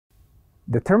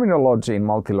The terminology in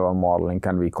multi-level modeling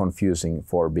can be confusing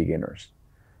for beginners.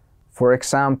 For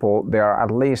example, there are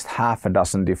at least half a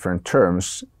dozen different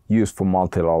terms used for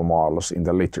multi-level models in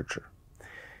the literature.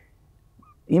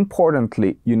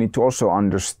 Importantly, you need to also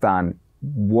understand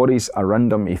what is a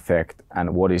random effect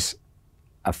and what is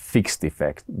a fixed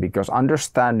effect, because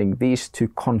understanding these two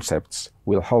concepts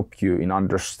will help you in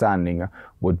understanding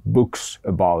what books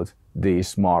about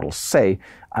these models say,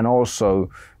 and also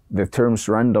the terms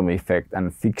random effect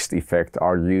and fixed effect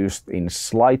are used in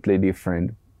slightly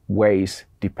different ways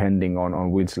depending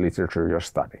on which literature you're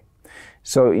studying.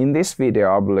 So in this video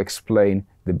I will explain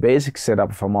the basic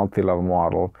setup of a multi-level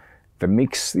model, the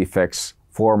mixed effects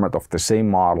format of the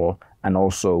same model, and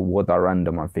also what are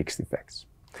random and fixed effects.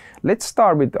 Let's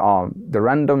start with the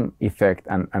random effect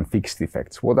and fixed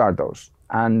effects. What are those?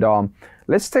 And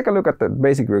let's take a look at the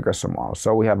basic regression model.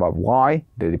 So we have a y,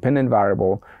 the dependent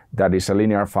variable, that is a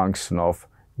linear function of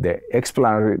the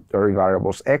explanatory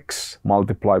variables x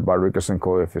multiplied by regression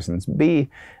coefficients b,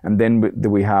 and then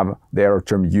we have the error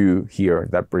term u here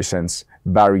that presents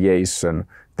variation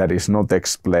that is not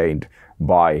explained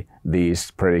by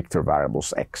these predictor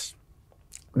variables x.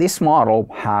 This model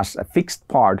has a fixed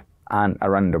part and a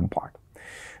random part.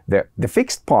 The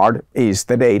fixed part is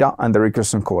the data and the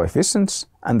regression coefficients,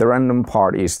 and the random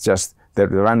part is just the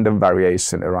random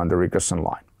variation around the regression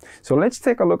line. So let's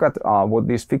take a look at what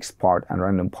this fixed part and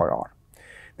random part are.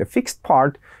 The fixed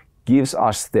part gives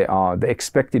us the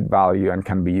expected value and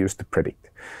can be used to predict.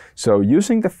 So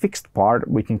using the fixed part,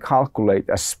 we can calculate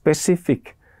a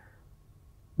specific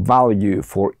value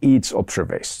for each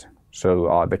observation.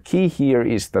 So the key here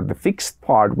is that the fixed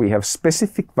part, we have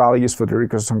specific values for the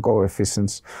regression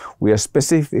coefficients, we have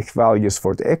specific values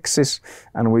for the x's,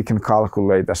 and we can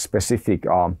calculate a specific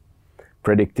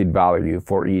predicted value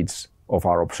for each of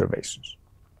our observations.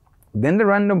 Then the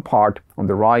random part on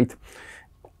the right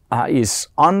is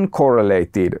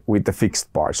uncorrelated with the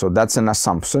fixed part. So that's an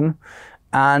assumption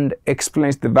and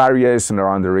explains the variation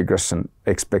around the regression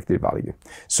expected value.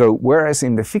 So whereas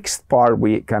in the fixed part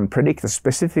we can predict a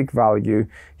specific value,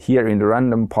 here in the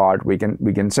random part we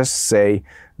can just say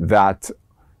that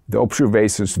the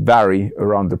observations vary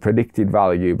around the predicted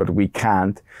value, but we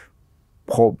can't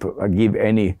give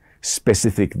any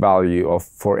specific value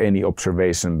for any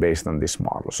observation based on this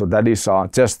model. So that is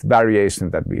just variation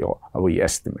that we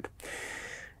estimate.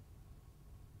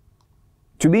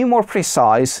 To be more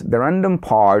precise, the random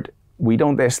part, we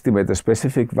don't estimate a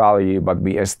specific value, but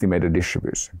we estimate a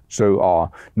distribution. So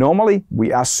normally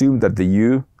we assume that the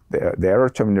u, the error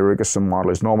term in the regression model,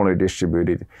 is normally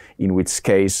distributed, in which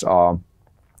case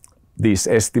this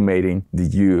estimating the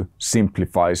u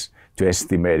simplifies to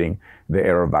estimating the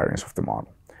error variance of the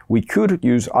model. We could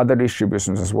use other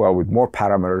distributions as well with more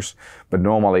parameters, but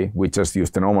normally we just use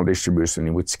the normal distribution,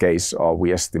 in which case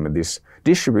we estimate this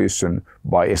distribution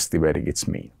by estimating its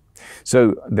mean.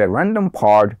 So the random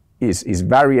part is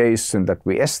variation that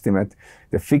we estimate,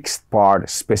 the fixed part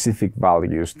specific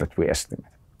values that we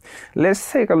estimate. Let's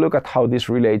take a look at how this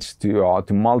relates to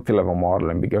multi-level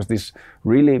modeling, because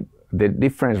the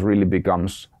difference really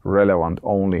becomes relevant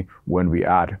only when we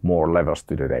add more levels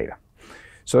to the data.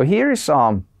 So here is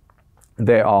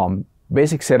the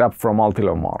basic setup for a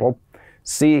multi-level model.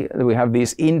 See, we have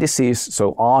these indices,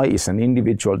 so I is an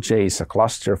individual, J is a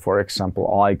cluster. For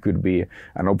example, I could be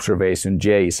an observation,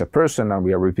 J is a person, and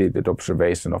we have repeated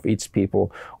observation of each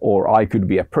people, or I could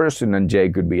be a person and J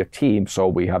could be a team, so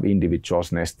we have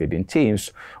individuals nested in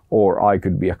teams, or I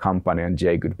could be a company and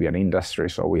J could be an industry,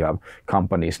 so we have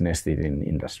companies nested in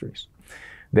industries.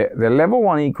 The level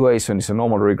 1 equation is a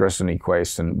normal regression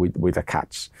equation with a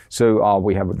catch. So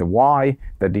we have the y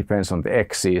that depends on the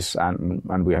x's,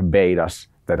 and we have betas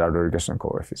that are the regression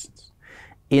coefficients.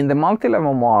 In the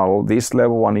multi-level model, this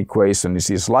level 1 equation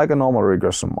is like a normal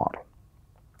regression model.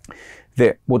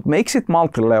 What makes it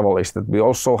multi-level is that we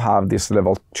also have this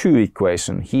level 2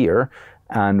 equation here,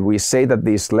 and we say that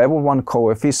these level 1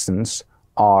 coefficients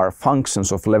are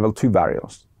functions of level 2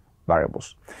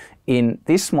 variables. In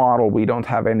this model, we don't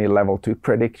have any level 2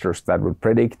 predictors that would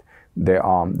predict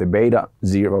the beta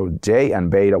 0j and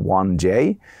beta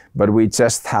 1j, but we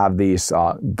just have these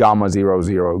gamma 0,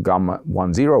 0, gamma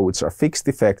 1, 0, which are fixed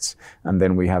effects, and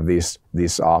then we have these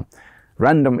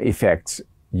random effects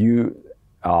u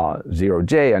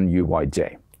 0j and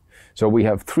uyj. So we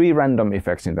have 3 random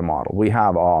effects in the model. We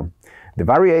have the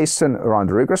variation around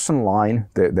the regression line,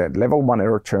 the level 1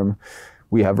 error term.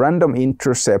 We have random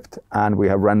intercept, and we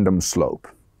have random slope.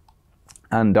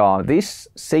 And this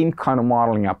same kind of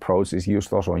modeling approach is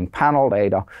used also in panel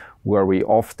data, where we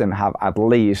often have at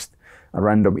least a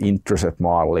random intercept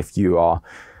model if you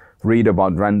read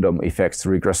about random effects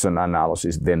regression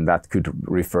analysis, then that could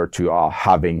refer to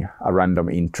having a random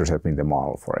intercept in the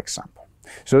model, for example.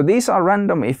 So these are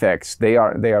random effects. They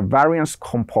are variance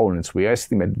components. We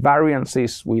estimate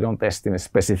variances. We don't estimate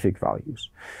specific values.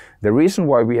 The reason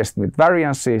why we estimate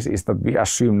variances is that we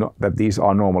assume that these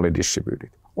are normally distributed.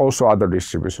 Also, other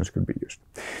distributions could be used.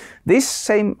 This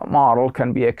same model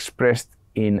can be expressed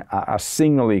in a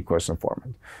single equation format.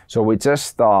 So we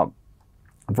just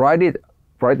write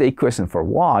the equation for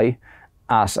y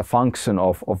as a function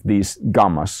of these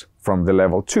gammas from the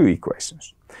level 2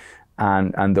 equations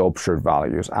and the observed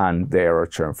values and the error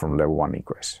term from level 1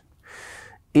 equation.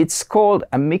 It's called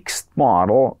a mixed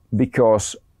model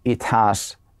because it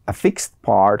has a fixed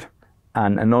part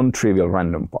and a non-trivial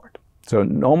random part. So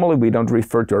normally we don't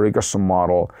refer to a regression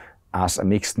model as a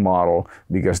mixed model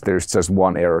because there's just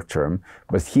one error term.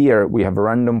 But here we have a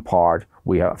random part.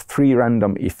 We have 3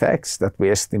 random effects that we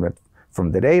estimate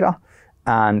from the data,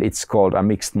 and it's called a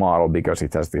mixed model because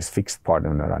it has this fixed part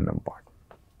and a random part.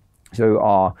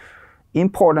 So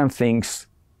important things: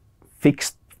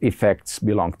 fixed effects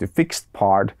belong to fixed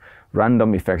part,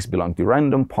 random effects belong to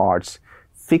random parts.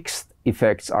 Fixed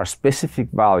effects are specific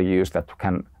values that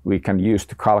we can use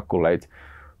to calculate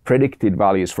predicted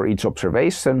values for each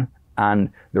observation, and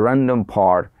the random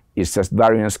part is just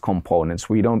variance components.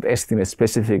 We don't estimate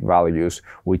specific values,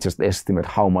 we just estimate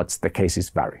how much the cases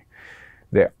vary.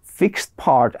 The fixed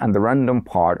part and the random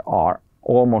part are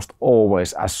almost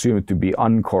always assumed to be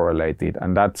uncorrelated,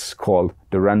 and that's called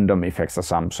the random effects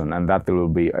assumption, and that will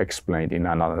be explained in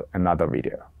another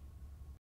video.